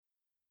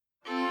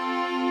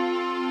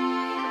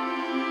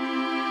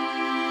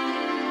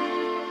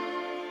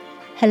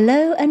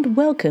Hello and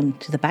welcome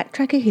to the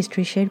Backtracker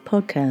History Show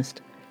podcast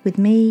with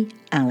me,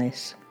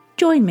 Alice.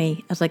 Join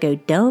me as I go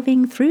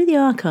delving through the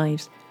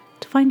archives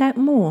to find out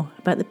more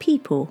about the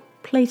people,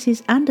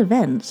 places and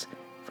events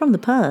from the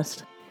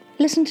past.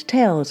 Listen to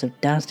tales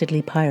of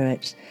dastardly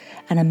pirates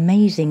and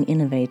amazing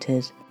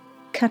innovators,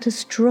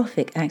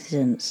 catastrophic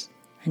accidents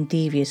and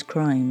devious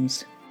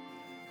crimes.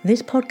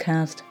 This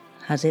podcast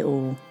has it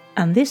all,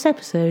 and this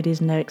episode is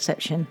no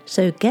exception,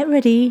 so get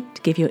ready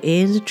to give your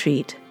ears a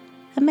treat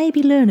and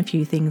maybe learn a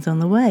few things on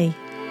the way.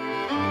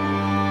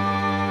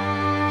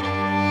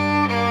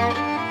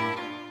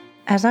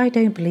 As I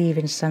don't believe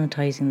in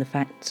sanitising the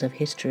facts of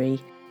history,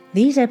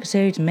 these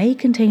episodes may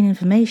contain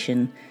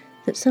information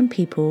that some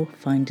people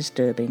find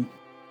disturbing.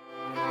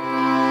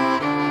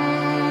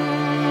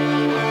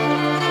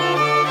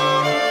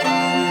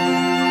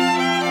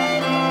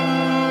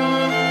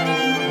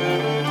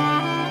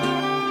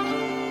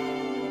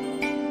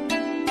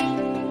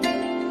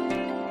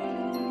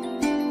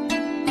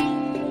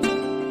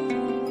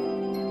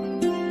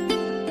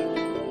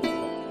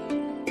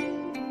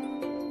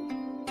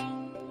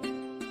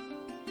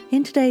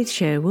 In today's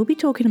show, we'll be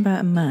talking about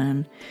a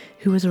man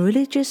who was a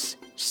religious,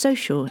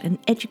 social and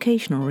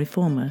educational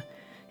reformer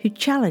who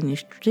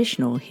challenged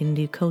traditional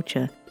Hindu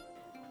culture.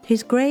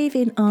 His grave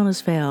in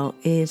Arnos Vale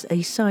is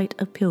a site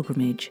of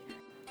pilgrimage,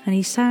 and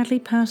he sadly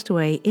passed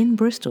away in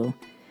Bristol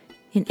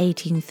in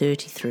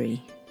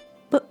 1833.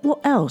 But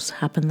what else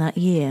happened that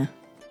year?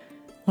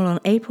 Well, on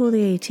April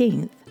the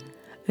 18th,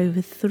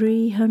 over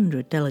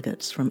 300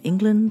 delegates from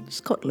England,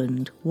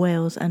 Scotland,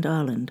 Wales and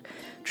Ireland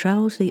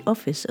travelled to the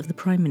office of the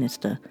Prime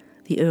Minister,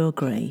 the Earl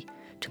Grey,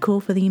 to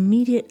call for the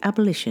immediate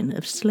abolition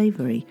of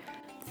slavery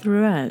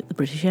throughout the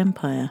British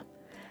Empire.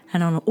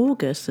 And on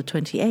August the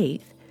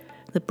 28th,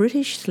 the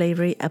British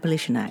Slavery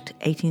Abolition Act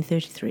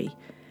 1833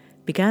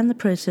 began the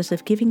process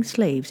of giving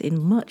slaves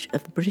in much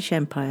of the British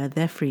Empire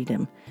their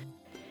freedom.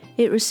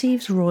 It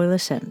receives royal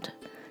assent,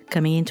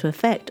 coming into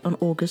effect on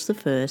August the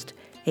 1st,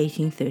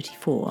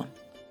 1834.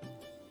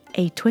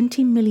 A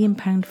 £20 million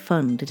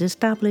fund is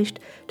established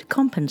to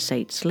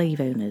compensate slave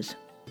owners,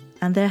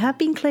 and there have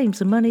been claims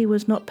the money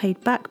was not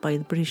paid back by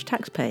the British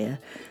taxpayer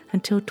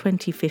until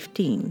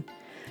 2015.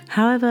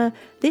 However,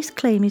 this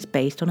claim is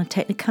based on a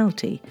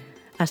technicality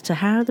as to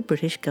how the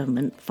British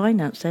government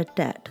financed their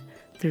debt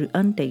through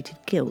undated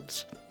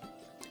gilts.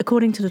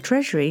 According to the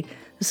Treasury,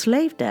 the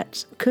slave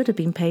debts could have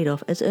been paid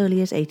off as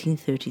early as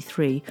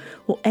 1833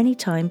 or any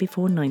time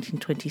before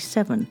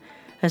 1927,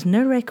 as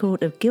no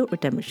record of gilt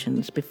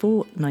redemptions before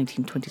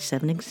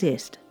 1927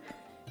 exist.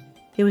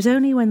 It was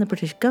only when the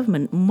British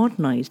government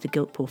modernised the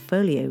gilt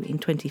portfolio in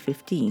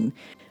 2015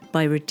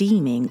 by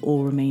redeeming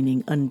all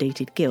remaining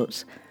undated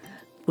gilts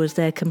was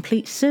there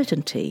complete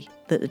certainty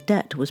that the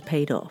debt was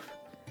paid off.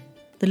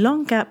 The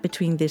long gap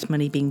between this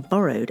money being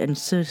borrowed and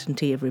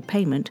certainty of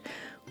repayment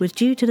was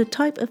due to the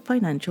type of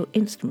financial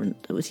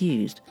instrument that was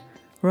used,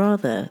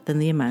 rather than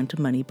the amount of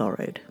money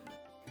borrowed.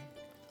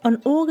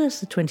 On August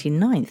the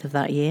 29th of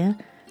that year,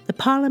 the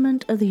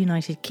Parliament of the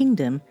United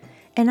Kingdom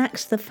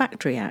enacts the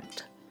Factory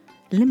Act,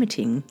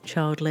 limiting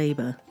child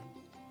labour.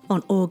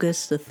 On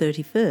August the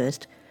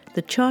 31st,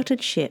 the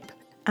chartered ship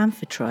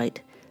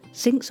Amphitrite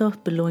sinks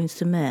off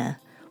Boulogne-sur-Mer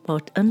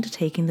while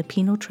undertaking the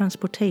penal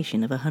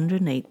transportation of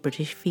 108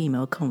 British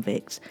female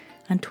convicts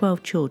and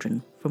 12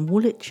 children from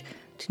Woolwich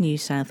to New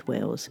South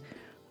Wales,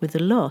 with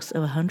the loss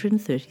of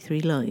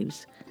 133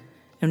 lives.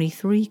 Only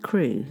 3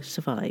 crew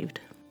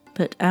survived.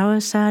 But our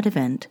sad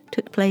event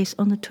took place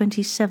on the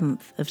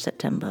 27th of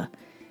September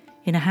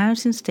in a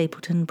house in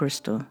Stapleton,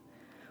 Bristol,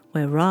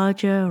 where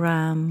Raja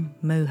Ram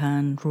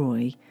Mohan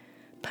Roy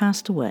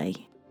passed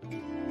away.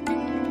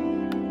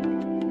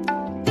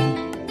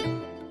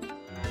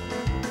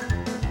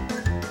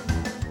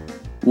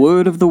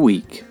 Word of the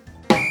Week.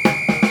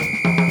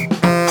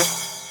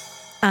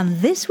 And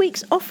this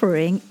week's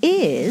offering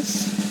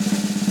is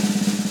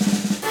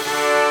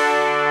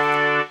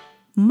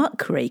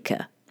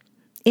muckraker.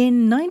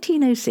 In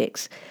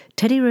 1906,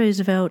 Teddy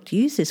Roosevelt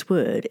used this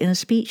word in a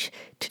speech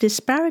to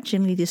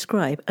disparagingly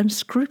describe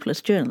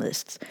unscrupulous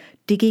journalists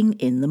digging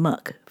in the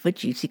muck for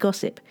juicy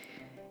gossip.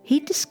 He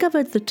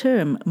discovered the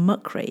term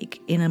muckrake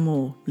in a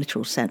more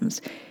literal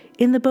sense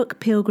in the book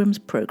Pilgrim's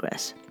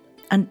Progress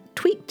and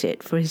tweaked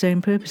it for his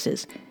own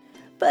purposes.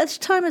 But as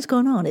time has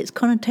gone on, its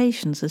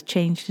connotations has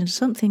changed into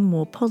something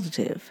more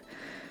positive.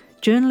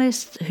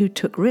 Journalists who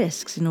took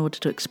risks in order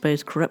to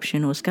expose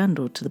corruption or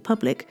scandal to the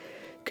public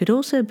could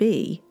also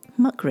be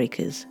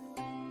muckrakers.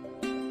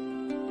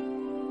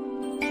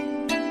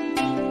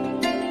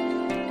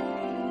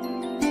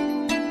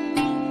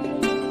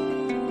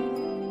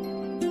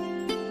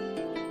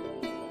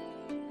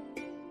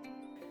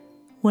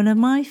 One of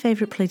my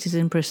favourite places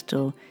in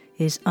Bristol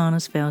is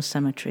Arnos Vale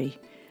Cemetery,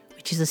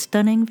 which is a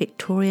stunning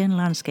Victorian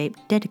landscape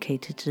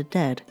dedicated to the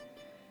dead.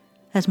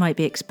 As might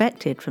be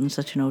expected from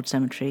such an old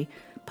cemetery,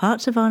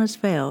 parts of Arnos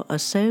Vale are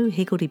so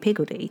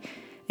higgledy-piggledy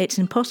it's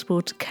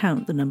impossible to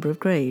count the number of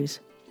graves.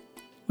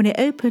 When it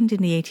opened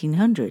in the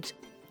 1800s,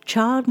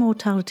 child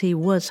mortality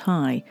was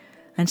high,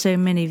 and so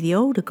many of the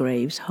older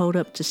graves hold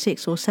up to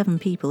 6 or 7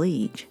 people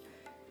each.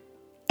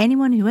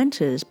 Anyone who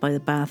enters by the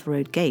Bath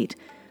Road gate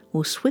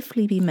will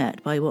swiftly be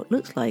met by what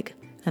looks like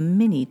a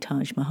mini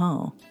Taj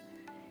Mahal.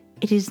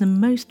 It is the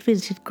most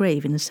visited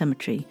grave in the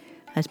cemetery,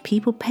 as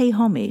people pay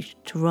homage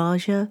to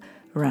Raja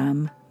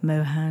Ram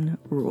Mohan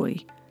Roy,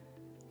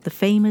 the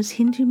famous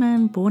Hindu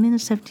man born in the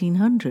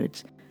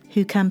 1700s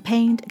who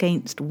campaigned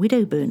against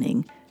widow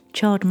burning,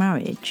 child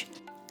marriage,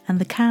 and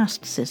the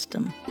caste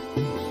system.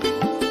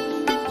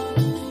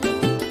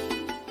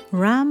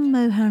 Ram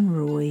Mohan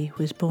Roy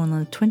was born on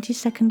the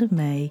 22nd of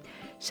May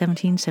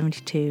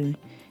 1772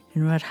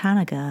 in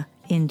Radhanagar,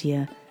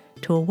 India,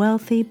 to a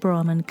wealthy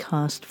Brahmin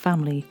caste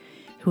family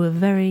who were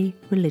very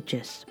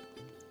religious.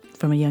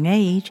 From a young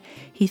age,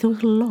 he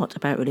thought a lot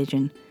about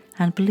religion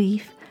and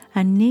belief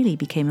and nearly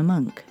became a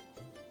monk.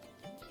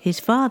 His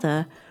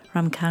father,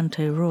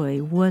 Ramkanto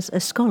Roy, was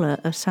a scholar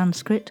of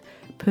Sanskrit,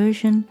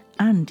 Persian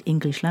and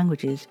English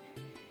languages.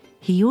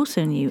 He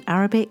also knew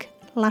Arabic,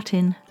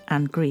 Latin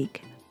and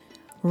Greek.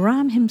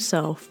 Ram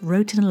himself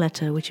wrote in a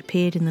letter which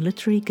appeared in the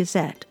Literary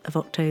Gazette of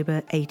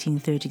October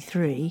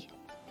 1833,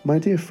 "My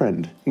dear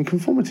friend, in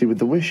conformity with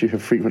the wish you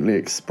have frequently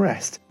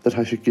expressed that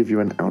I should give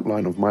you an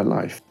outline of my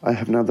life, I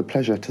have now the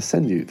pleasure to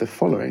send you the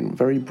following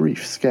very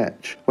brief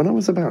sketch. When I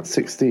was about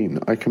 16,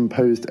 I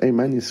composed a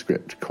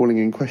manuscript calling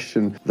in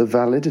question the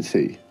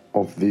validity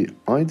of the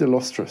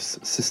idolatrous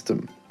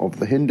system of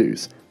the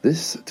Hindus.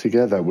 This,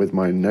 together with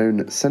my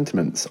known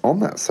sentiments on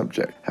that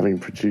subject, having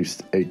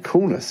produced a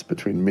coolness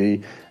between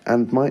me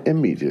and my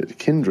immediate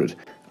kindred,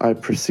 I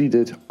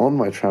proceeded on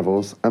my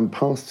travels and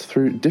passed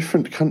through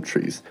different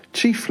countries,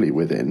 chiefly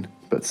within,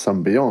 but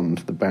some beyond,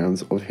 the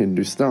bounds of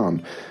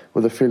Hindustan,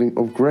 with a feeling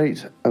of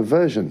great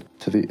aversion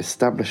to the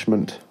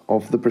establishment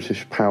of the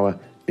British power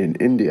in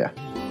India.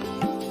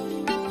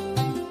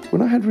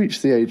 When I had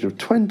reached the age of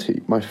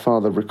 20, my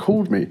father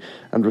recalled me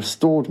and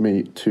restored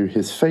me to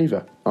his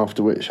favour,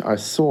 after which I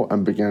saw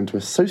and began to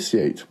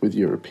associate with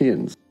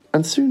Europeans,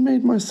 and soon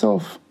made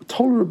myself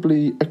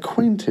tolerably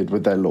acquainted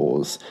with their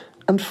laws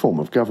and form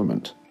of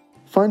government.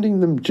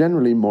 Finding them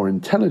generally more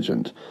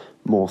intelligent,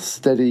 more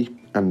steady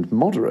and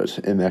moderate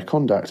in their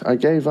conduct, I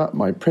gave up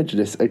my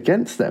prejudice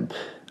against them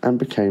and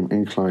became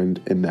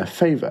inclined in their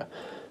favour,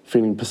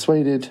 feeling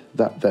persuaded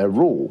that their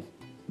rule,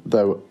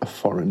 though a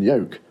foreign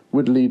yoke,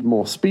 would lead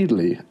more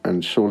speedily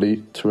and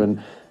surely to an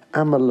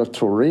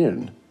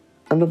ameliorationian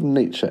and of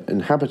nature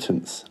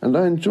inhabitants, and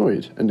I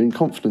enjoyed and in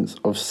confidence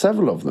of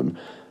several of them,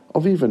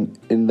 of even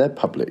in their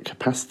public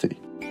capacity."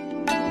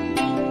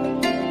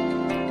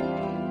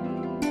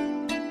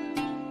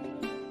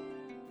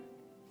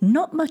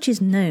 Not much is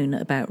known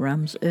about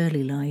Ram's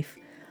early life,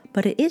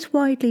 but it is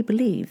widely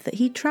believed that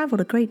he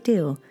travelled a great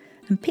deal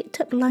and picked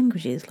up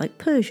languages like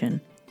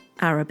Persian,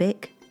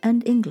 Arabic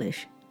and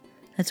English,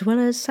 as well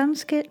as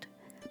Sanskrit,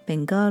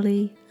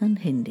 Bengali and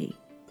Hindi.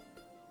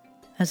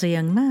 As a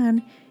young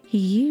man, he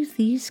used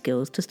these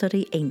skills to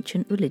study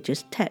ancient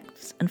religious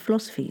texts and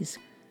philosophies.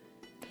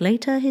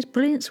 Later, his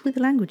brilliance with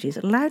languages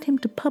allowed him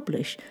to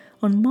publish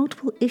on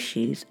multiple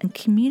issues and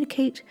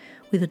communicate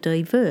with a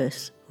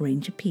diverse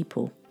range of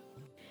people.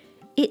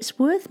 It's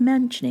worth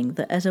mentioning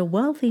that as a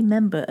wealthy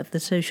member of the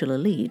social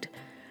elite,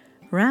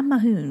 Ram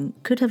Mohan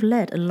could have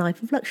led a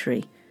life of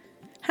luxury.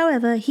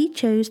 However, he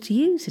chose to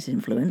use his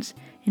influence,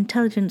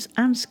 intelligence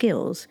and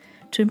skills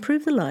to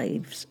improve the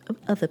lives of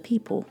other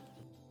people.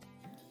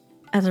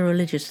 As a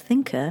religious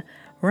thinker,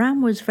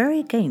 Ram was very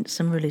against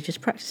some religious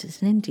practices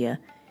in India,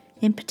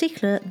 in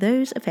particular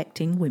those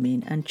affecting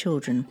women and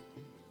children.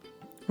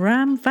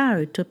 Ram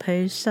vowed to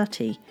oppose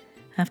sati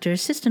after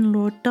his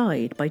sister-in-law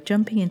died by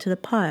jumping into the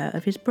pyre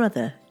of his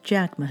brother,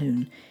 Jag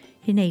Mohan,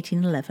 in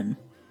 1811.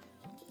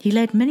 He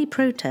led many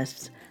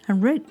protests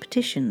and wrote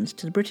petitions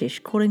to the British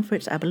calling for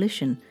its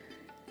abolition.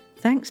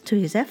 Thanks to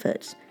his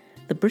efforts,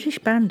 the British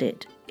banned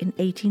it in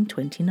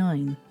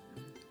 1829.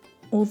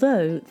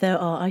 Although there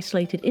are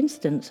isolated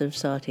incidents of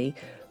sati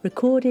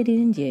recorded in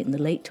India in the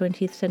late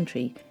 20th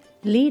century,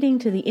 leading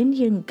to the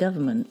Indian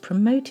government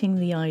promoting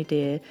the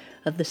idea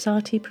of the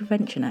Sati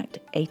Prevention Act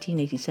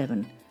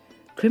 1887,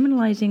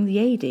 criminalising the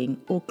aiding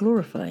or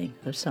glorifying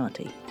of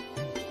sati.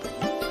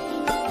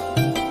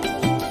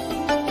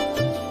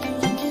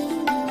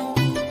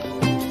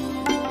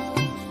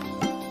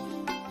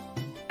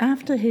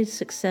 After his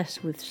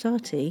success with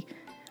sati,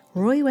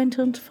 Roy went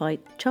on to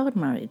fight child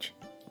marriage,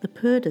 the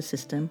Purdah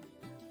system,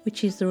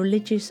 which is the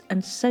religious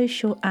and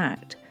social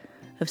act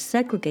of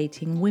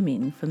segregating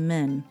women from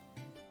men,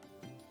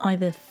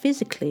 either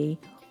physically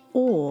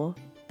or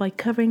by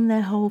covering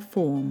their whole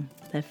form,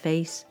 their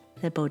face,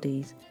 their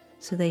bodies,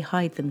 so they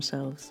hide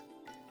themselves.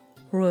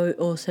 Roy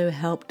also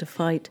helped to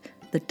fight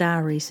the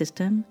dowry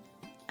system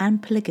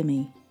and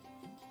polygamy.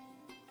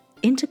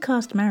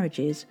 Intercaste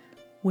marriages,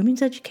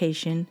 women's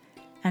education,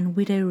 and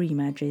widow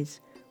remarriages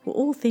were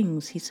all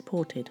things he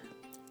supported.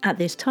 At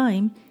this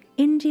time,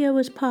 India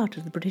was part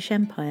of the British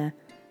Empire,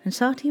 and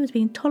sati was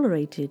being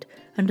tolerated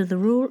under the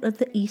rule of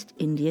the East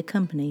India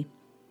Company.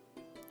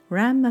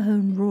 Ram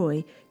Mohan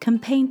Roy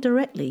campaigned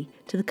directly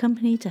to the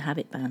company to have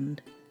it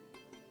banned.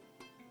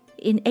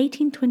 In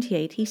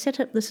 1828 he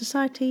set up the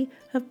Society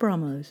of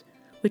Brahmos,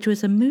 which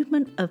was a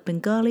movement of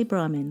Bengali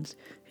Brahmins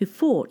who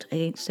fought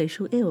against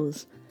social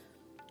ills.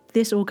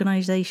 This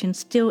organisation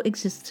still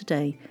exists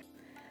today,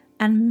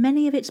 and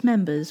many of its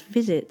members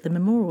visit the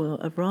memorial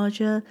of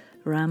Raja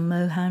Ram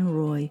Mohan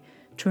Roy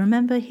to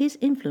remember his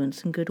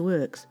influence and good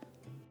works.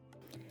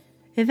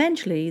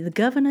 Eventually, the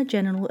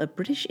Governor-General of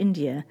British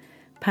India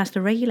passed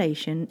a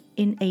regulation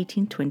in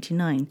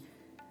 1829,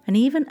 and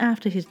even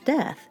after his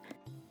death,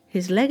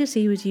 his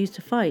legacy was used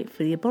to fight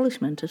for the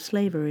abolishment of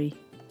slavery.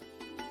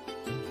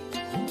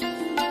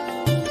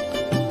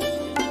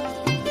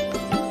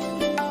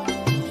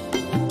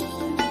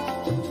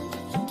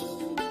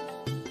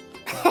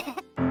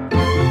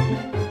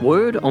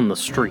 Word on the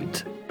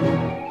street.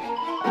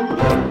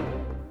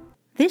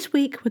 This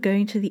week we're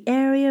going to the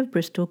area of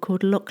Bristol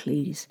called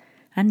Lockleys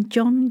and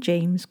John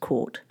James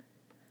Court.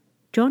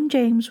 John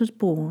James was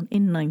born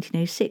in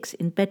 1906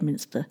 in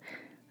Bedminster,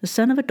 the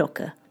son of a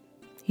docker.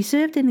 He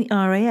served in the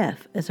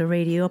RAF as a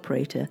radio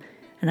operator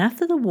and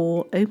after the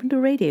war opened a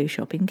radio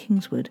shop in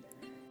Kingswood.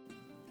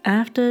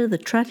 After the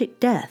tragic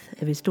death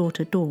of his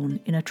daughter Dawn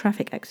in a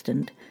traffic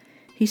accident,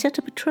 he set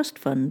up a trust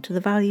fund to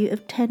the value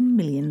of £10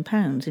 million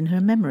in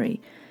her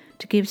memory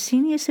to give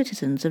senior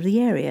citizens of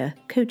the area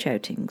coach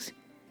outings.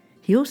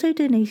 He also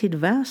donated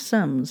vast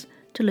sums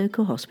to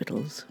local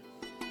hospitals.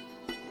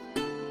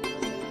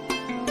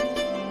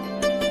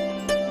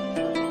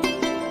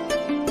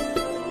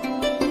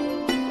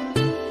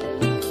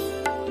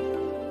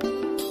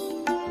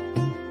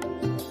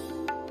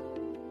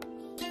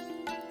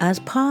 As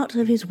part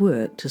of his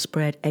work to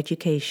spread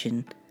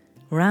education,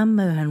 Ram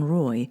Mohan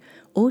Roy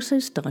also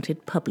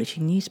started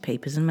publishing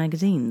newspapers and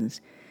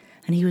magazines,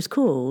 and he was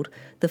called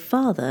the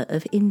father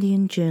of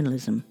Indian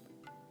journalism.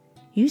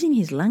 Using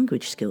his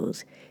language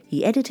skills,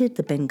 he edited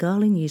the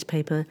Bengali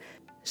newspaper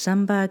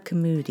Sambad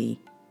Kaumudi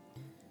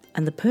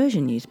and the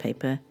Persian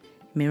newspaper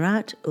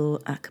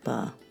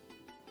Mirat-ul-Akhbar.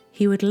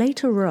 He would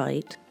later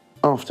write,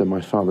 After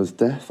my father's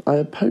death, I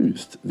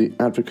opposed the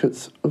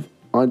advocates of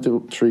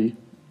idolatry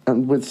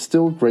and with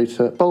still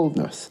greater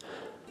boldness.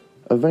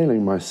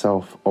 Availing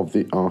myself of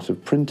the art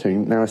of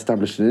printing now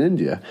established in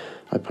India,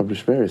 I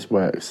published various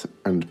works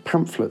and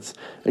pamphlets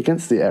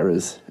against the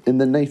errors in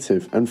the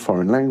native and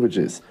foreign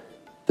languages.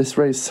 This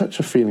raised such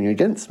a feeling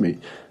against me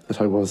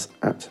that I was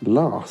at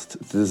last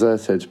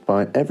deserted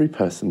by every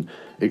person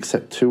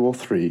except 2 or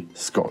 3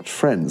 Scotch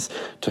friends,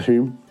 to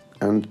whom,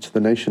 and to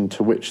the nation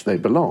to which they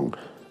belong,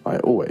 I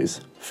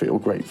always feel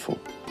grateful.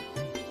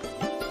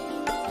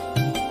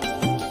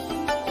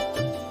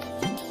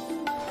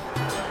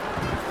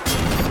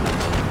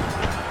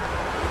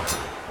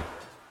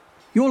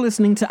 You're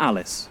listening to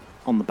Alice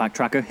on the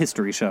Backtracker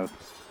History Show.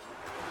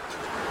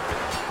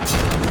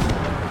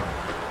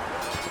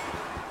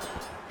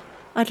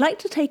 I'd like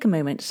to take a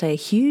moment to say a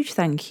huge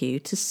thank you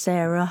to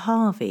Sarah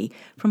Harvey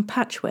from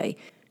Patchway,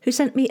 who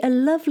sent me a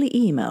lovely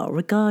email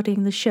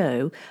regarding the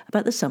show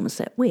about the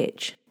Somerset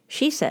Witch.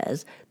 She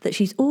says that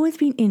she's always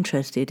been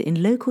interested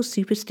in local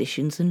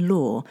superstitions and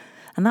lore,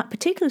 and that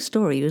particular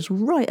story was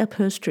right up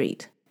her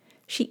street.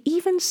 She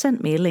even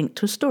sent me a link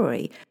to a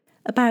story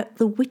about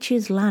the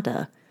Witch's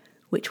Ladder,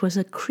 which was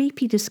a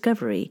creepy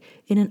discovery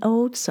in an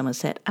old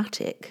Somerset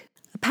attic.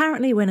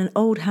 Apparently, when an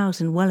old house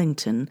in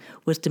Wellington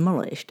was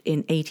demolished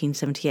in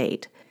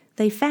 1878,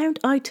 they found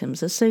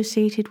items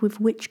associated with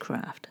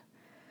witchcraft.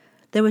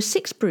 There were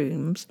 6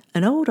 brooms,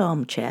 an old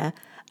armchair,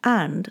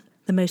 and,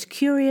 the most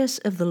curious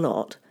of the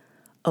lot,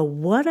 a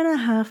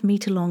 1.5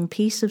 metre long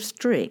piece of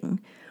string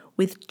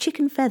with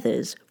chicken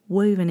feathers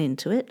woven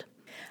into it.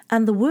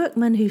 And the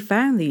workmen who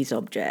found these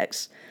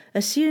objects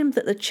assumed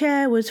that the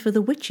chair was for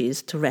the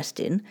witches to rest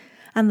in,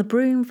 and the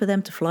broom for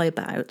them to fly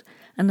about,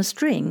 and the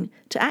string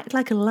to act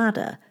like a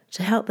ladder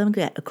to help them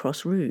get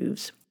across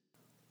roofs.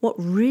 What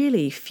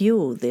really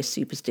fueled this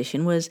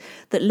superstition was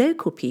that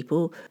local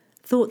people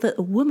thought that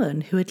a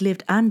woman who had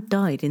lived and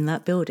died in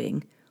that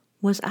building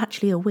was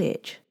actually a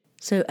witch.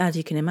 So as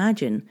you can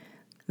imagine,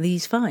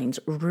 these finds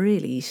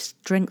really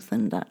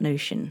strengthened that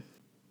notion.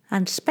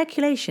 And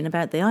speculation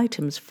about the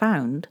items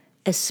found,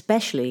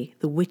 especially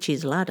the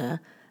witch's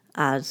ladder,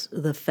 as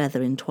the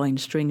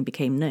feather-entwined string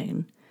became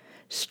known,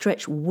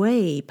 stretched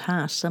way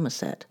past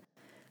Somerset,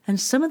 and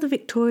some of the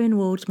Victorian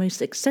world's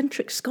most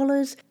eccentric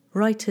scholars,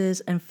 writers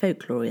and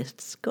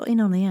folklorists got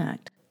in on the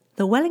act.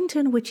 The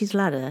Wellington Witch's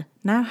Ladder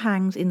now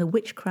hangs in the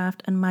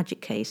Witchcraft and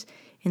Magic case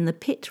in the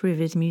Pitt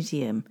Rivers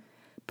Museum,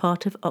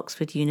 part of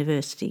Oxford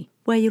University,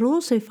 where you'll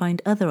also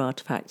find other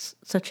artefacts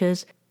such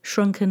as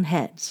shrunken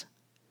heads.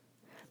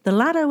 The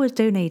ladder was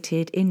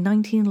donated in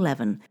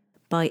 1911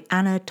 by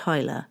Anna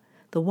Tyler,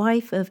 the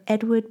wife of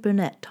Edward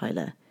Burnett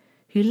Tyler,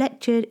 who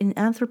lectured in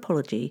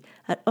anthropology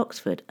at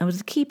Oxford and was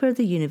the keeper of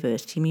the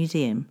University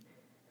Museum.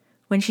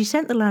 When she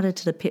sent the ladder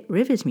to the Pitt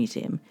Rivers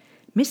Museum,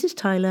 Mrs.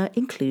 Tyler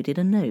included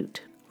a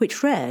note,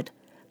 which read,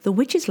 "The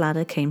witch's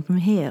ladder came from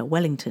here,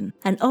 Wellington.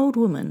 An old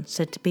woman,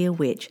 said to be a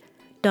witch,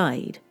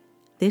 died.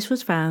 This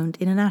was found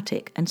in an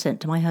attic and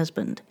sent to my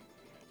husband.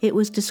 It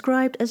was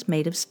described as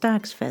made of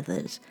stag's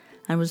feathers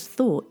and was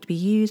thought to be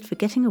used for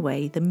getting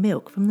away the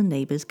milk from the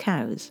neighbours'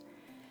 cows.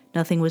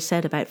 Nothing was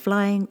said about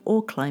flying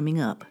or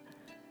climbing up.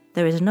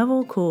 There is a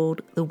novel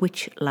called The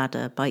Witch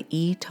Ladder by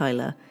E.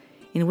 Tyler,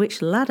 in which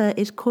the ladder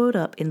is coiled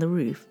up in the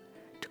roof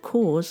to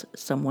cause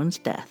someone's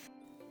death.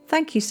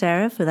 Thank you,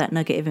 Sarah, for that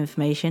nugget of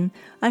information.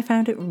 I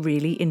found it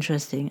really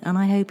interesting, and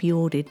I hope you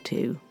all did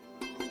too.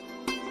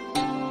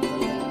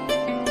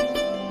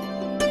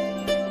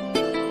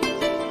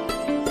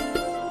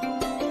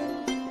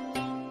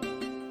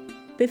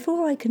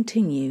 Before I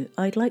continue,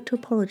 I'd like to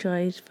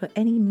apologise for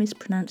any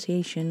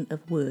mispronunciation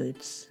of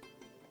words.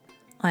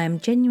 I am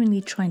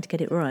genuinely trying to get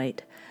it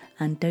right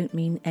and don't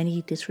mean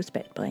any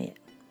disrespect by it.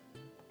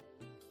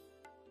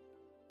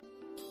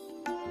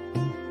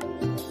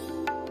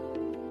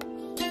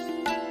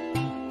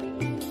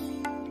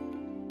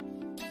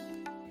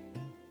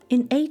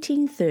 In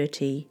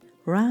 1830,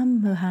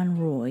 Ram Mohan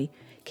Roy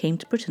came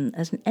to Britain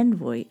as an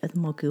envoy of the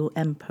Mughal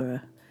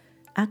Emperor,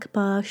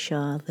 Akbar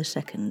Shah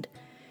II,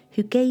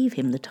 who gave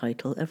him the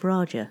title of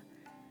Raja.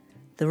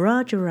 The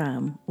Raja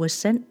Ram was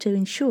sent to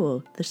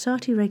ensure the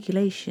Sati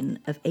Regulation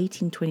of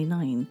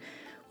 1829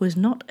 was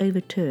not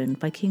overturned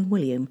by King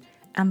William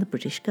and the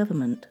British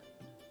government.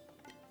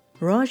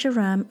 Raja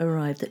Ram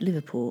arrived at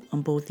Liverpool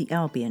on board the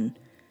Albion.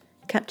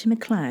 Captain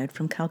MacLeod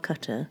from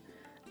Calcutta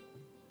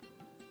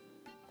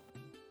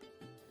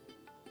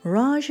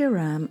Raja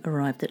Ram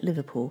arrived at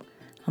Liverpool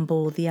on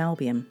board the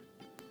Albion,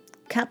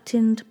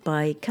 captained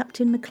by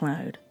Captain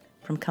MacLeod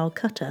from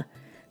Calcutta,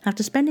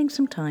 after spending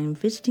some time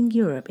visiting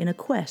Europe in a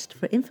quest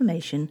for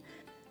information,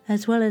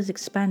 as well as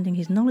expanding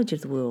his knowledge of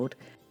the world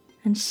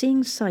and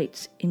seeing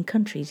sights in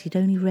countries he'd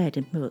only read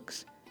in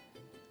books.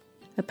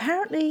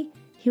 Apparently,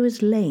 he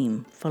was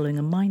lame following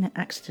a minor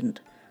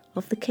accident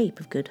off the Cape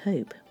of Good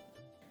Hope.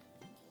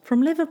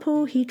 From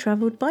Liverpool, he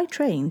travelled by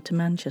train to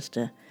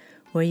Manchester,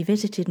 where he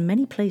visited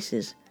many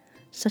places,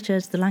 such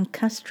as the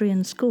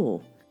Lancastrian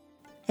School,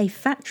 a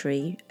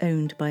factory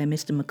owned by a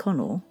Mr.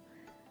 McConnell,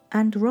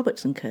 and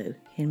Roberts & Co.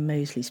 in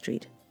Mosley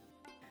Street.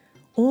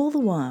 All the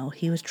while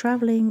he was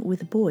travelling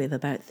with a boy of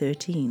about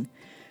 13,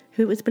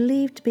 who it was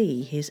believed to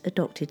be his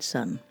adopted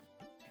son.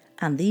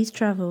 And these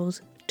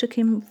travels took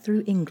him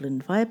through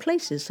England via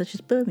places such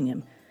as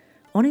Birmingham,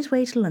 on his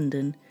way to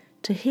London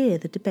to hear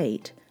the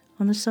debate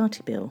on the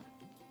Sati Bill.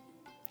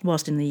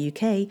 Whilst in the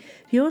UK,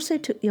 he also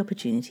took the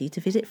opportunity to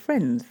visit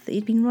friends that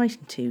he'd been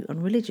writing to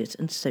on religious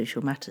and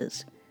social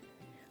matters.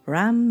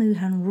 Ram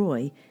Mohan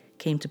Roy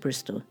came to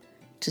Bristol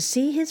to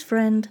see his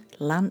friend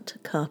Lant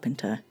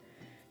Carpenter,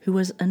 who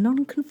was a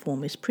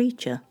nonconformist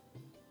preacher.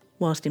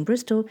 Whilst in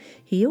Bristol,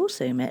 he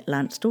also met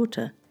Lant's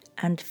daughter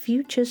and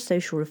future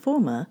social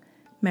reformer,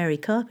 Mary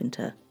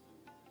Carpenter.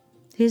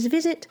 His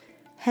visit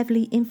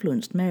heavily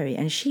influenced Mary,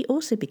 and she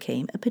also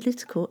became a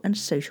political and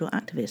social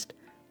activist.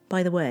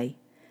 By the way,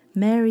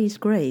 Mary's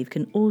grave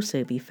can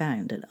also be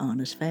found at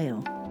Arnos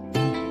Vale.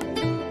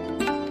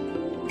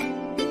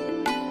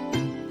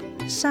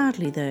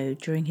 Sadly, though,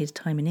 during his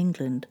time in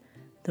England,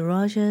 the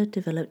Raja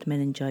developed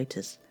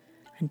meningitis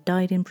and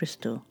died in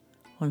Bristol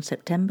on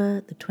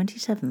September the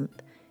 27th,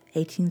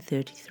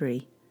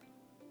 1833.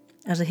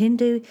 As a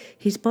Hindu,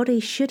 his body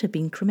should have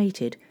been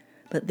cremated,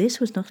 but this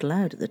was not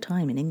allowed at the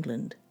time in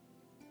England.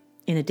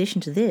 In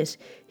addition to this,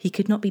 he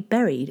could not be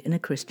buried in a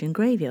Christian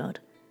graveyard,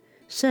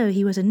 so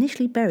he was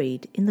initially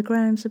buried in the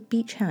grounds of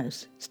Beach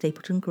House,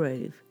 Stapleton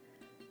Grove.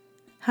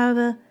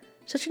 However,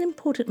 such an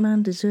important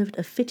man deserved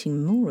a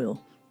fitting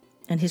memorial,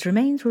 and his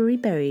remains were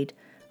reburied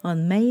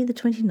on May the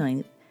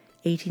 29th,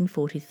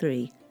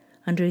 1843,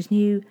 under his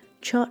new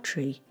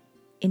chartry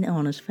in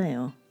Arnos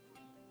Vale.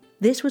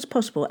 This was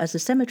possible as the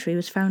cemetery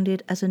was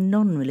founded as a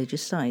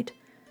non-religious site,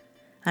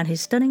 and his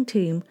stunning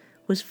tomb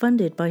was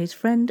funded by his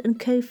friend and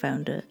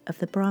co-founder of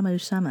the Brahmo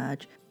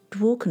Samaj,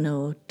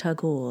 Dwarkanath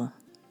Tagore.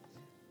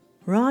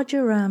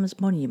 Raja Ram's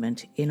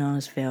monument in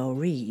Arnos Vale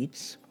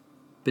reads,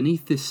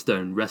 "Beneath this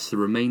stone rests the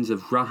remains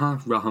of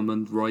Raja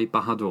Rahamand Roy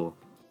Bahadur,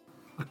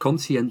 a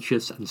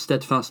conscientious and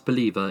steadfast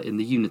believer in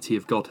the unity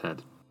of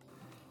Godhead.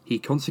 He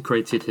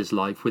consecrated his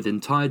life with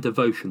entire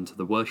devotion to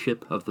the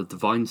worship of the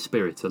Divine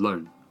Spirit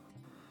alone.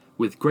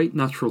 With great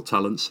natural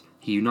talents,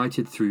 he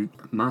united through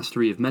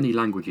mastery of many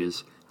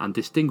languages and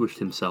distinguished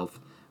himself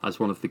as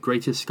one of the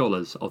greatest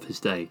scholars of his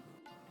day.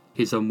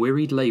 His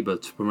unwearied labour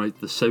to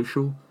promote the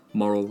social,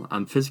 moral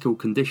and physical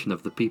condition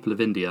of the people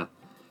of India,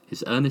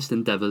 his earnest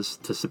endeavours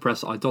to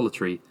suppress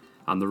idolatry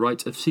and the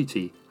right of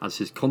suti, as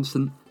his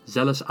constant,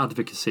 zealous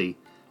advocacy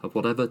of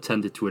whatever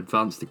tended to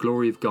advance the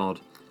glory of God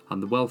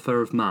and the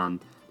welfare of man,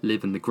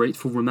 live in the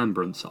grateful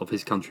remembrance of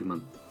his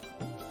countrymen."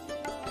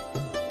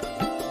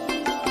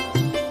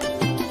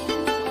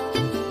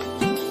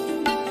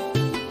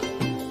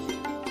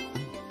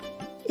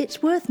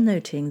 It's worth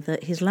noting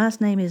that his last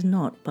name is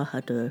not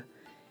Bahadur.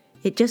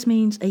 It just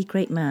means a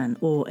great man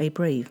or a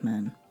brave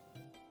man.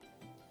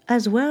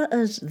 As well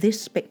as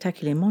this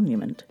spectacular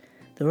monument,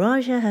 the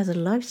Raja has a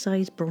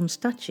life-size bronze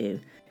statue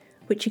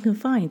which you can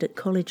find at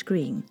College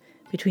Green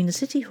between the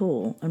City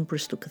Hall and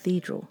Bristol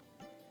Cathedral.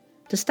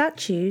 The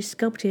statue,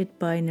 sculpted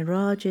by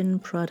Nirajan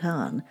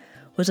Pradhan,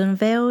 was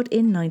unveiled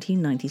in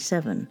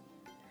 1997.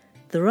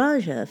 The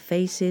Raja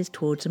faces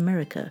towards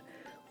America,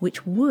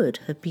 which would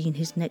have been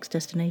his next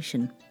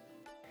destination.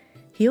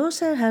 He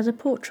also has a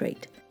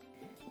portrait,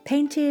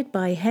 painted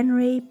by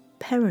Henry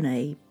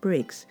Perrone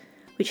Briggs,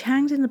 which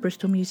hangs in the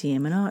Bristol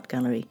Museum and Art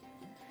Gallery.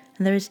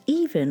 And there is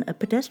even a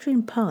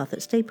pedestrian path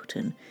at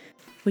Stapleton,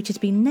 which has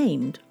been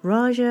named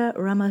Raja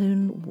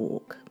Rammohun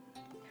Walk,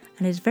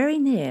 and is very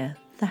near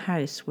the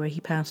house where he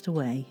passed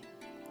away.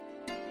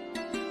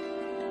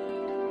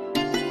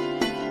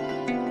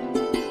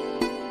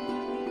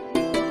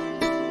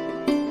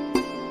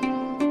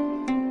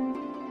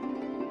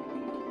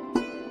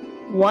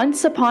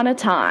 Once upon a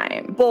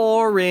time.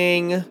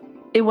 Boring.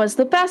 It was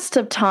the best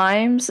of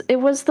times. It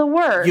was the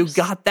worst. You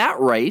got that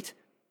right.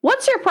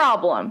 What's your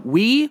problem?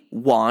 We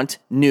want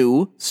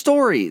new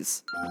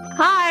stories.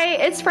 Hi,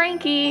 it's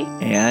Frankie.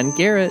 And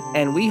Garrett.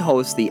 And we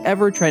host the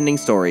Ever Trending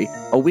Story,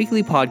 a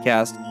weekly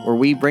podcast where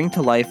we bring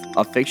to life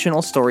a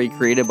fictional story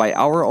created by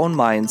our own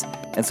minds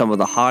and some of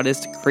the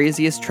hottest,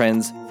 craziest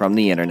trends from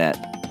the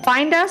internet.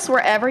 Find us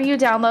wherever you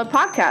download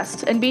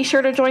podcasts, and be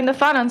sure to join the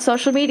fun on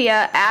social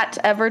media at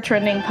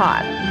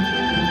EverTrendingPod.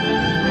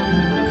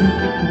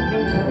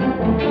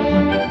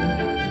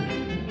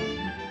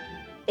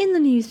 In the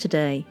news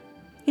today,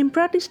 in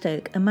Bradley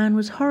Stoke, a man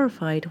was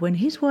horrified when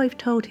his wife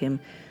told him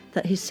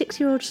that his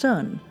 6-year-old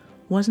son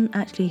wasn't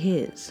actually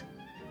his.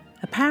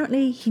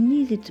 Apparently, he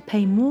needed to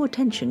pay more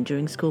attention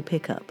during school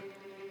pickup.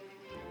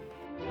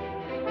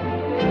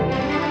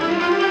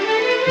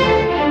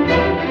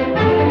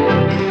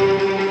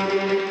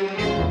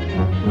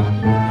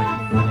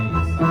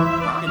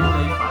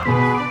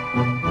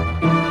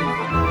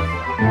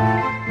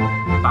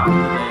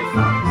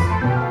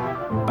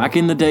 Back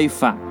in the day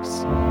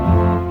facts.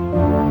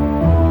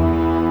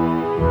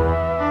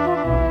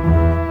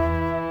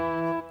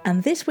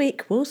 And this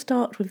week we'll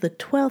start with the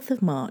 12th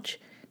of March,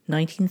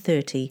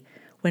 1930,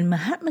 when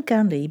Mahatma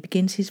Gandhi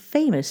begins his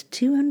famous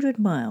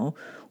 200-mile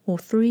or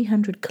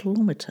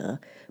 300-kilometre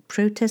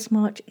protest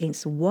march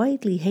against the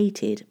widely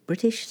hated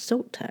British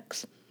salt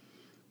tax.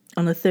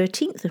 On the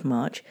 13th of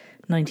March,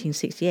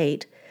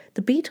 1968,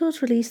 the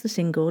Beatles released the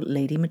single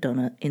Lady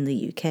Madonna in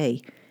the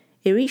UK.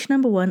 It reached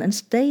number 1 and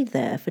stayed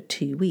there for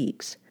 2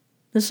 weeks.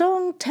 The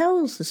song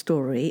tells the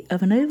story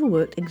of an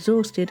overworked,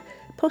 exhausted,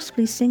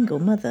 possibly single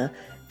mother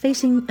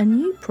facing a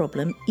new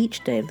problem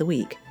each day of the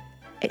week,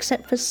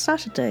 except for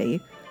Saturday,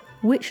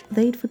 which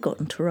they'd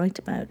forgotten to write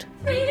about.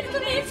 3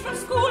 little maids from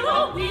school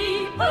are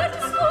we, but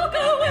a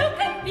schoolgirl well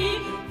can be,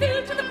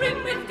 filled to the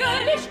brim with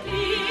girlish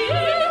glee. 3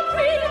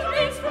 little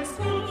maids from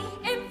school,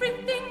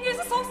 everything is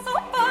so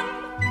fun.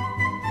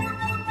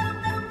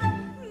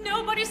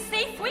 Nobody's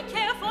safe, we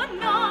care for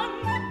none.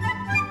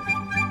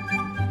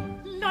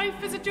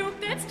 Life is a joke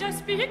that's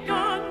just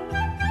begun.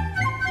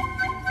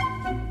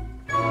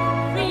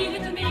 3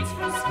 little maids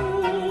from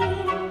school.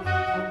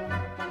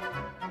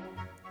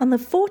 On the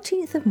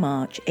 14th of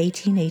March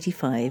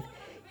 1885,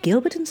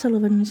 Gilbert and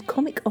Sullivan's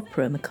comic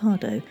opera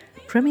Mikado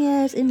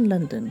premieres in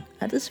London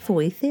at the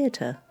Savoy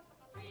Theatre.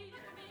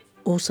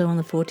 Also on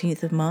the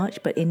 14th of March,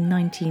 but in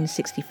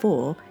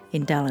 1964,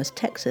 in Dallas,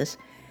 Texas,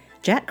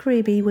 Jack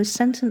Ruby was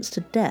sentenced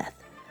to death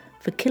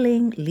for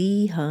killing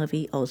Lee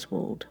Harvey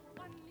Oswald.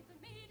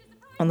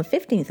 On the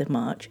 15th of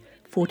March,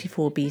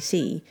 44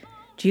 BC,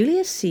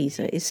 Julius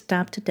Caesar is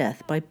stabbed to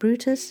death by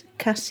Brutus,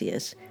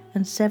 Cassius,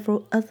 and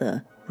several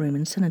other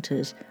Roman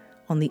senators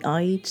on the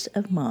Ides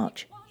of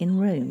March in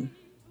Rome.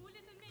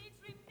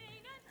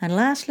 And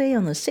lastly,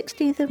 on the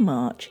 16th of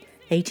March,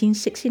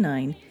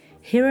 1869,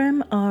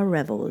 Hiram R.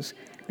 Revels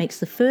makes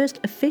the first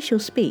official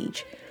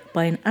speech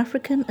by an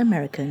African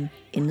American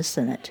in the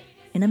Senate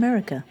in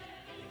America.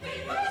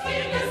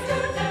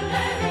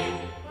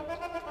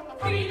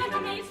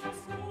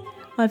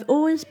 I've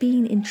always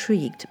been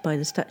intrigued by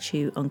the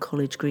statue on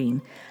College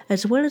Green,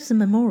 as well as the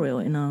memorial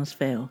in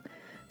Arsvale,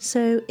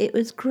 so it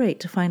was great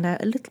to find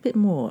out a little bit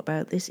more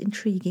about this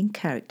intriguing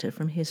character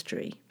from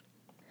history.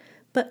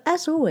 But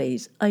as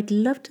always, I'd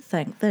love to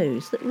thank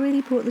those that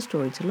really brought the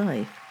story to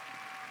life.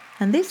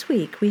 And this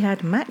week we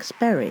had Max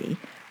Berry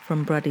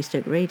from Bradley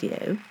Stoke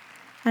Radio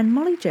and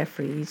Molly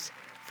Jeffries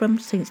from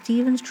St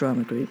Stephen's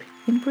Drama Group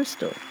in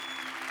Bristol.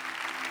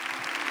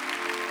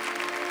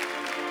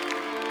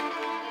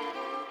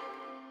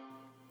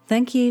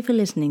 Thank you for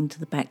listening to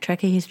the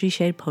Backtracker History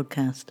Show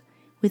podcast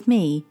with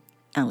me,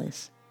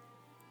 Alice.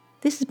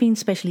 This has been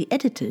specially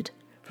edited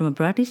from a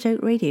Bradley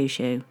Stoke radio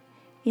show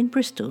in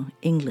Bristol,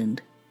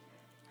 England.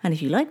 And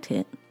if you liked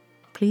it,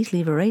 please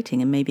leave a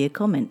rating and maybe a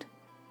comment.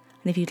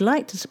 And if you'd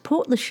like to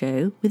support the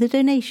show with a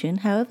donation,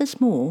 however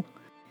small,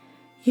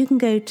 you can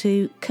go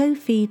to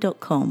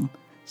ko-fi.com,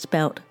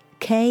 spelt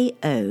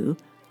Ko-fi.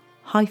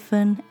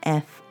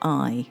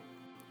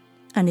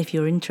 And if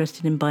you're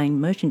interested in buying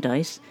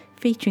merchandise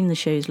featuring the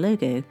show's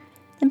logo,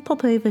 then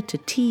pop over to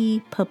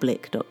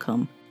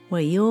tpublic.com,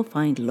 where you'll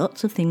find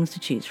lots of things to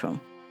choose from.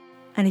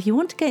 And if you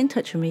want to get in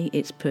touch with me,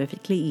 it's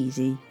perfectly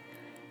easy.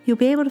 You'll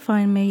be able to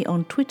find me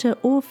on Twitter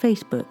or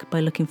Facebook by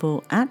looking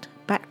for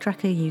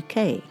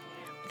 @BacktrackerUK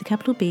with a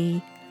capital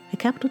B, a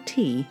capital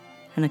T,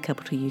 and a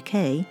capital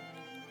UK,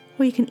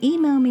 or you can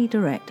email me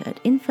direct at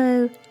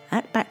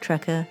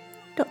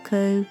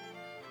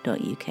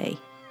info@backtracker.co.uk.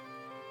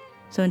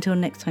 So until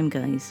next time,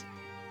 guys,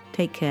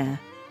 take care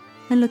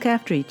and look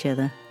after each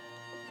other.